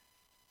things?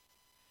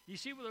 You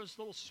see with those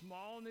little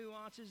small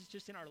nuances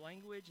just in our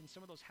language and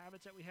some of those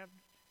habits that we have?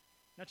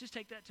 Now, just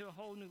take that to a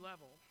whole new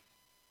level.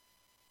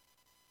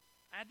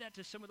 Add that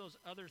to some of those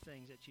other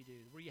things that you do,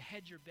 where you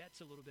hedge your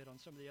bets a little bit on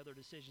some of the other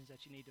decisions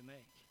that you need to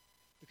make,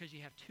 because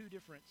you have two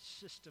different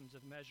systems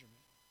of measurement.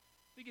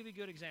 Let me give you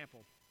a good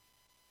example.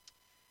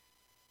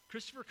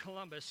 Christopher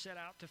Columbus set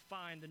out to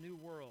find the New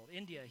World.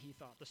 India, he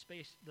thought, the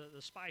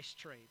spice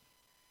trade.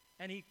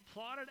 And he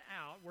plotted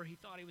out where he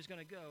thought he was going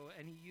to go,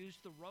 and he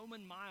used the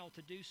Roman mile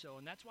to do so.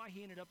 And that's why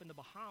he ended up in the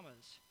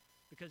Bahamas,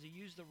 because he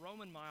used the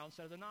Roman mile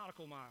instead of the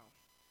nautical mile.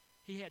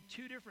 He had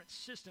two different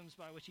systems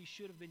by which he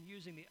should have been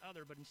using the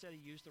other, but instead he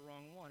used the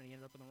wrong one, and he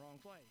ended up in the wrong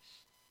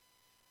place.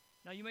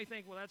 Now, you may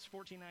think, well, that's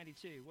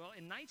 1492. Well,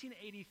 in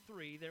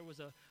 1983, there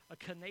was a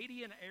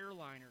Canadian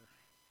airliner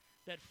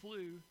that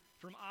flew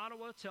from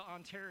Ottawa to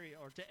Ontario,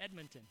 or to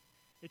Edmonton.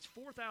 It's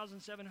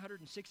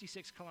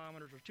 4,766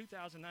 kilometers, or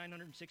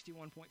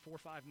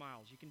 2,961.45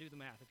 miles. You can do the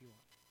math if you want.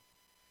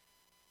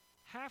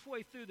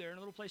 Halfway through there, in a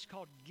little place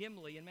called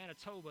Gimli in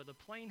Manitoba, the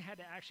plane had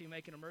to actually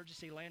make an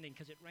emergency landing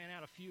because it ran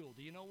out of fuel.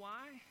 Do you know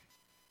why?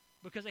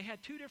 Because they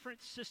had two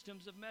different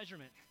systems of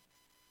measurement.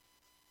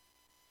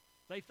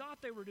 They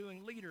thought they were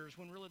doing liters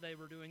when really they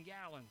were doing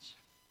gallons.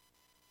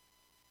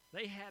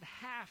 They had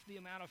half the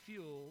amount of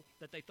fuel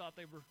that they thought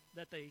they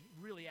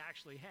really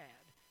actually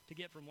had to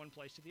get from one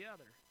place to the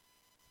other.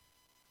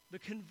 The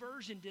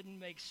conversion didn't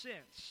make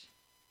sense.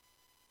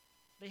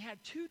 They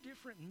had two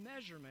different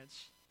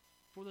measurements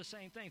for the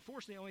same thing.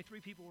 Fortunately, only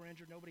 3 people were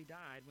injured. Nobody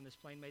died when this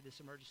plane made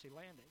this emergency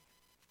landing.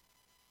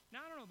 Now,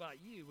 I don't know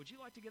about you. Would you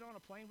like to get on a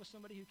plane with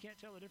somebody who can't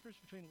tell the difference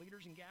between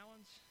liters and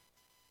gallons?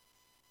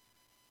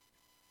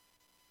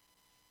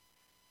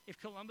 If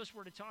Columbus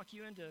were to talk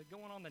you into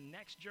going on the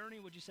next journey,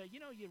 would you say, you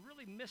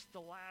really missed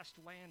the last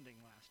landing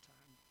last time?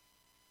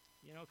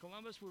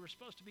 Columbus, we were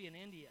supposed to be in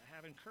India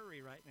having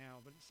curry right now,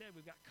 but instead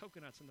we've got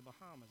coconuts in the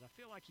Bahamas. I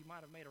feel like you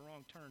might have made a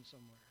wrong turn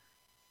somewhere.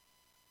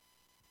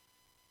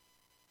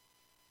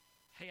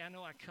 Hey, I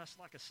know I cuss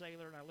like a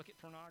sailor and I look at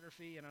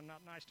pornography and I'm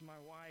not nice to my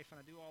wife and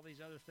I do all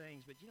these other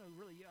things, but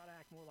really you ought to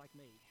act more like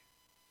me,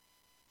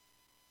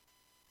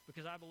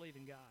 because I believe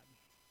in God.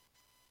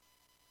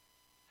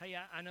 Hey,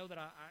 I know that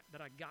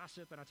I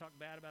gossip and I talk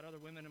bad about other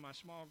women in my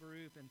small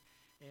group, and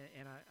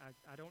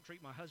I don't treat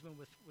my husband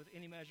with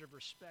any measure of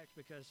respect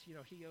because,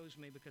 he owes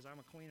me because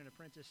I'm a queen and a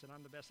princess and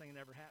I'm the best thing that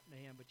ever happened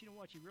to him. But you know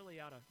what? You really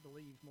ought to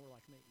believe more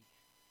like me.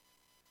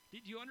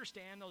 Do you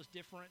understand those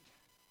different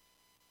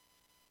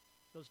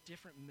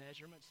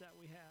measurements that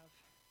we have?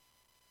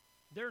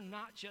 They're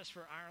not just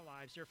for our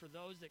lives. They're for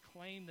those that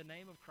claim the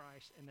name of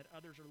Christ and that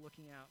others are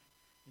looking out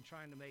and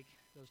trying to make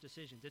those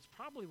decisions. It's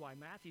probably why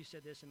Matthew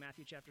said this in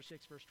Matthew chapter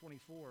 6, verse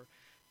 24,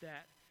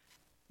 that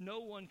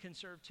no one can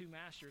serve 2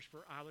 masters,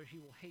 for either he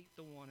will hate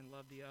the one and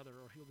love the other,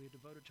 or he'll be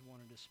devoted to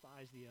one and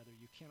despise the other.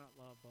 You cannot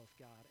love both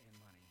God and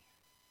money.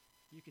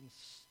 You can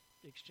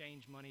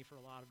exchange money for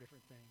a lot of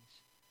different things.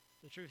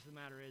 The truth of the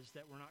matter is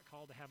that we're not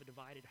called to have a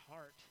divided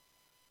heart.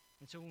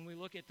 And so when we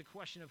look at the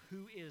question of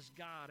who is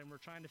God, and we're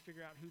trying to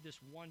figure out who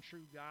this one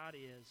true God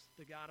is,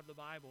 the God of the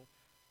Bible,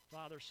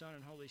 Father, Son,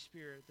 and Holy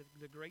Spirit.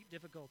 The great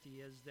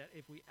difficulty is that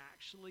if we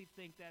actually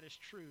think that is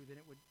true, then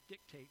it would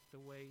dictate the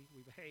way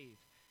we behave.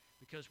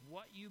 Because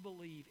what you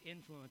believe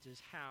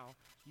influences how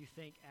you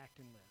think, act,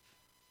 and live.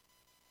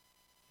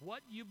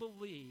 What you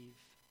believe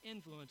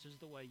influences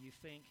the way you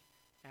think,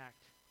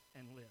 act,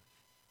 and live.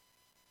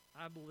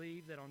 I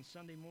believe that on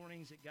Sunday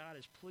mornings that God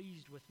is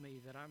pleased with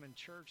me, that I'm in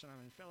church and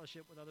I'm in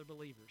fellowship with other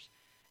believers.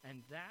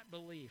 And that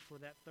belief for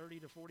that 30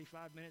 to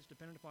 45 minutes,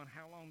 depending upon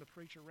how long the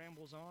preacher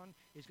rambles on,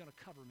 is going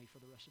to cover me for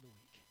the rest of the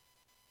week.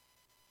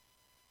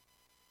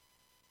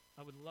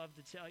 I would love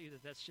to tell you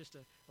that that's just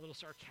a little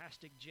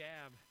sarcastic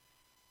jab,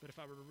 but if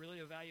I were to really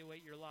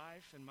evaluate your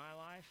life and my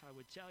life, I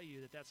would tell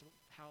you that that's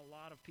how a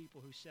lot of people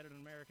who sit in an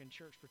American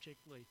church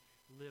particularly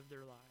live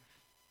their life.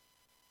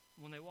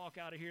 When they walk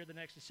out of here, the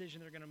next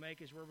decision they're going to make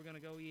is where we're going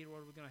to go eat or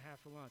what we're going to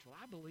have for lunch. Well,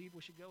 I believe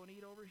we should go and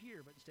eat over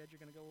here, but instead you're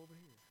going to go over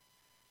here.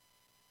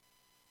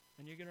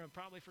 And you're going to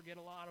probably forget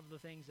a lot of the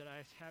things that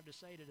I have to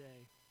say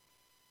today.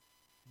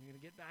 And you're going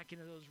to get back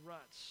into those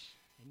ruts.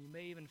 And you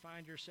may even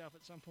find yourself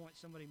at some point,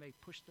 somebody may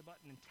push the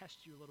button and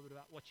test you a little bit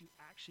about what you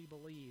actually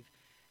believe.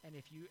 And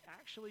if you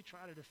actually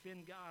try to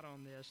defend God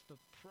on this, the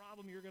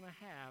problem you're going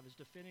to have is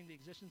defending the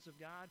existence of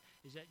God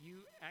is that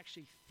you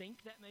actually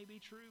think that may be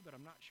true, but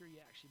I'm not sure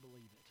you actually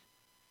believe it.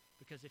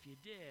 Because if you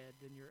did,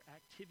 then your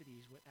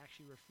activities would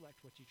actually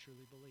reflect what you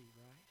truly believe,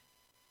 right?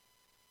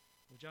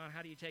 Well, John,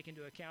 how do you take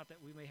into account that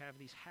we may have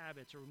these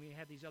habits or we may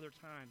have these other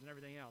times and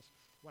everything else?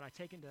 What I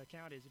take into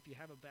account is if you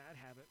have a bad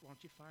habit, why don't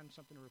you find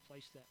something to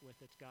replace that with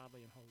that's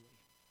godly and holy?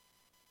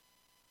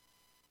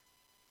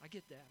 I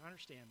get that. I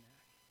understand that.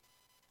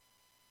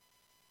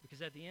 Because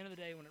at the end of the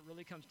day, when it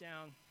really comes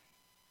down,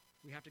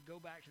 we have to go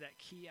back to that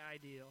key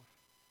ideal.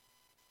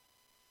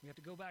 We have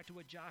to go back to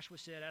what Joshua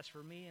said, as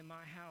for me and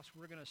my house,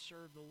 we're going to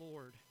serve the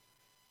Lord.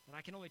 And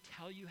I can only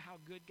tell you how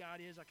good God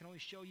is. I can only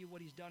show you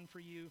what he's done for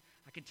you.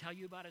 I can tell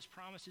you about his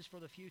promises for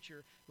the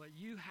future. But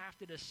you have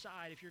to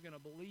decide if you're going to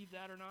believe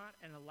that or not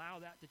and allow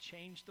that to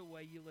change the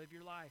way you live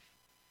your life.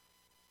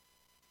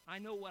 I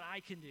know what I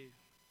can do.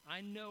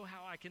 I know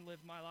how I can live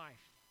my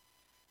life.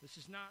 This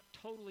is not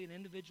totally an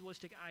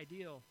individualistic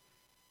ideal,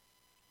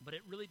 but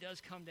it really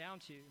does come down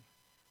to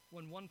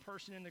when one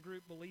person in the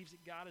group believes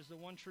that God is the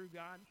one true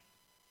God,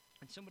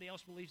 and somebody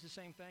else believes the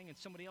same thing, and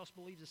somebody else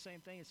believes the same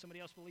thing, and somebody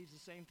else believes the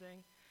same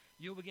thing,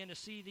 you'll begin to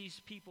see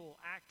these people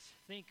act,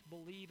 think,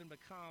 believe, and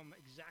become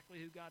exactly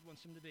who God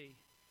wants them to be.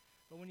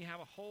 But when you have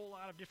a whole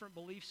lot of different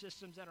belief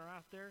systems that are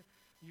out there,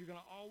 you're going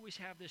to always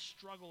have this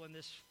struggle and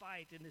this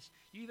fight, and this.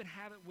 You even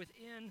have it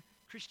within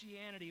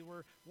Christianity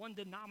where one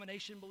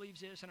denomination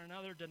believes this and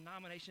another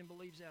denomination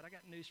believes that. I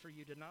got news for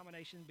you.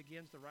 Denomination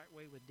begins the right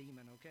way with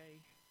demon, okay?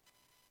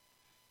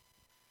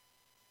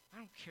 I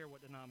don't care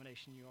what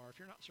denomination you are. If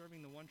you're not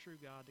serving the one true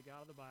God, the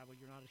God of the Bible,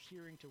 you're not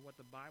adhering to what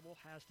the Bible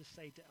has to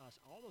say to us.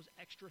 All those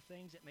extra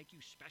things that make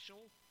you special,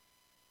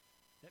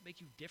 that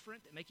make you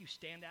different, that make you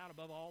stand out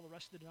above all the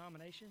rest of the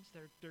denominations,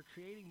 they're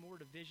creating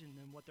more division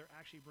than what they're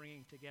actually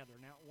bringing together.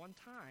 Now, at one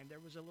time, there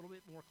was a little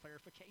bit more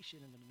clarification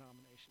in the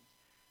denominations.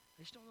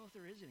 I just don't know if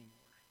there is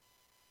anymore.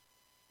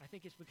 I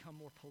think it's become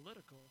more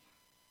political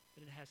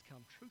than it has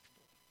come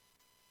truthful.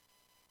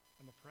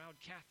 I'm a proud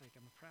Catholic,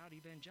 I'm a proud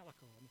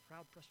evangelical, I'm a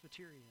proud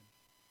Presbyterian,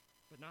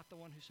 but not the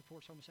one who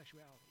supports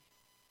homosexuality.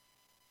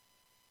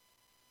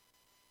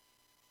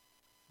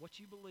 What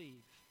you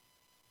believe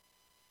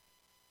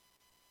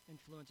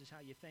influences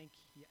how you think,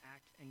 you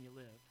act, and you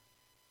live.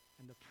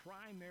 And the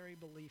primary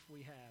belief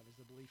we have is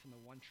the belief in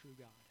the one true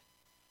God.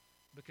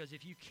 Because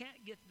if you can't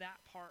get that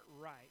part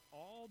right,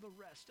 all the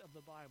rest of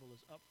the Bible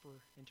is up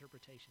for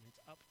interpretation. It's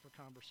up for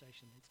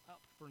conversation. It's up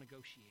for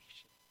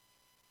negotiation.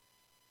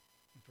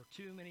 And for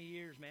too many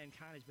years,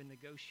 mankind has been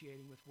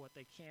negotiating with what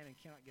they can and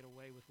cannot get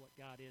away with what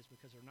God is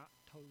because they're not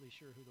totally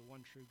sure who the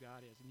one true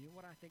God is. And you know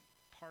what I think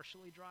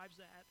partially drives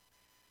that?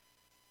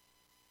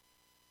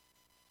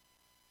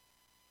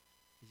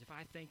 Is if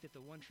I think that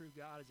the one true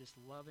God is this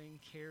loving,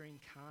 caring,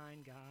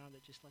 kind God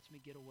that just lets me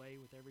get away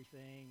with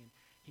everything, and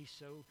he's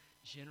so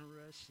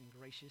generous and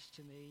gracious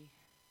to me,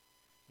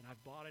 then I've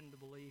bought into the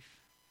belief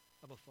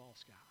of a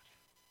false God.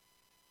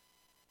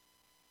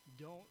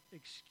 Don't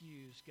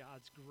excuse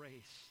God's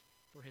grace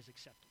for his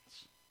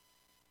acceptance.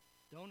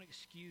 Don't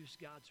excuse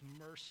God's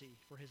mercy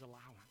for his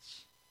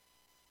allowance.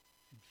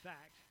 In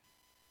fact,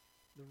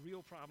 the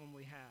real problem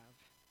we have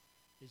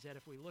is that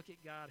if we look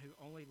at God who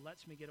only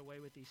lets me get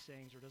away with these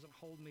things or doesn't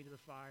hold me to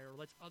the fire or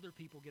lets other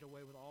people get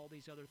away with all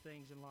these other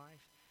things in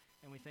life,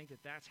 and we think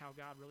that that's how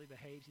God really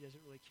behaves, he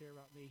doesn't really care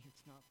about me,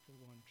 it's not the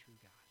one true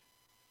God.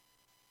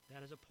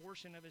 That is a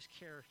portion of his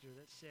character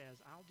that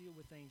says, I'll deal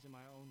with things in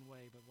my own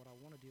way, but what I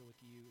want to deal with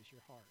you is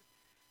your heart.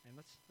 And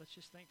let's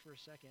just think for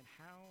a second,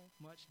 how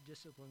much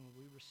discipline would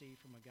we receive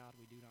from a God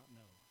we do not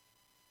know?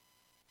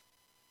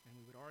 And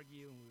we would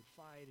argue, and we would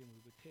fight, and we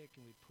would pick,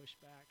 and we'd push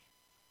back.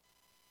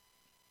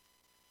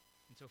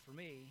 And so for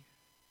me,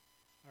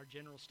 our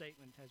general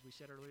statement, as we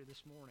said earlier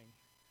this morning,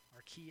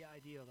 our key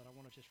idea that I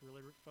want to just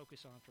really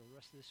focus on for the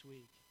rest of this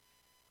week,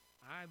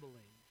 I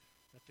believe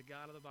that the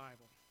God of the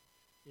Bible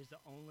is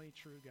the only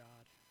true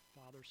God,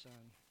 Father,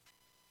 Son,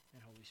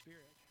 and Holy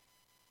Spirit.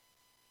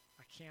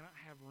 I cannot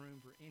have room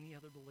for any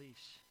other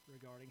beliefs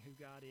regarding who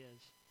God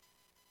is,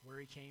 where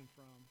he came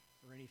from,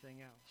 or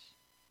anything else.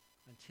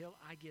 Until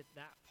I get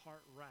that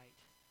part right,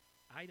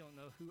 I don't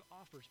know who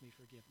offers me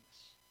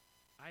forgiveness.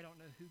 I don't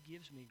know who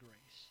gives me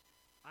grace.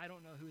 I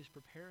don't know who is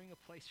preparing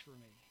a place for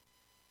me.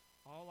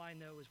 All I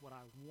know is what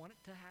I want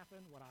it to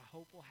happen, what I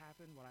hope will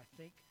happen, what I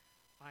think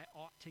I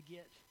ought to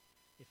get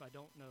if I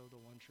don't know the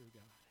one true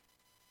God.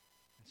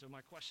 And so my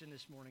question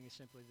this morning is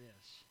simply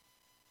this.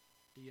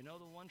 Do you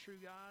know the one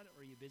true God,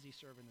 or are you busy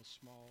serving the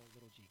small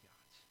little g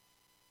gods?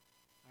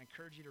 I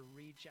encourage you to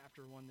read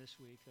chapter 1 this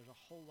week. There's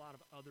a whole lot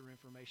of other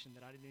information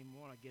that I didn't even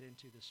want to get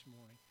into this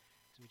morning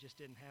because we just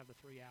didn't have the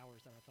 3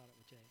 hours that I thought it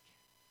would take.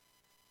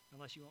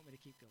 Unless you want me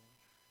to keep going.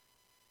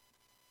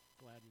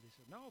 Glad to do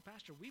so. No,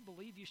 Pastor, we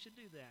believe you should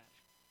do that.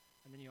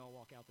 And then you all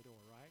walk out the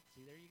door, right?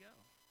 See, there you go.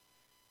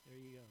 There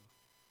you go.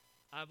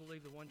 I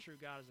believe the one true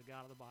God is the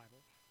God of the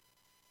Bible,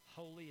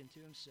 holy and to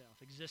himself,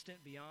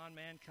 existent beyond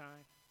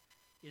mankind,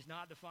 is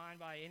not defined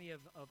by any of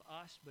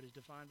us, but is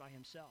defined by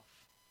himself.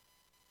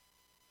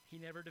 He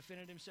never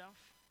defended himself.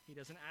 He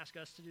doesn't ask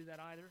us to do that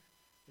either,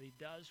 but he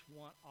does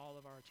want all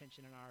of our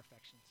attention and our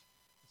affections.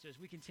 And so as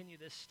we continue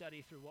this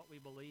study through what we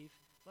believe,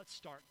 let's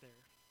start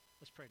there.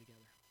 Let's pray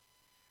together.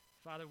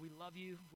 Father, we love you.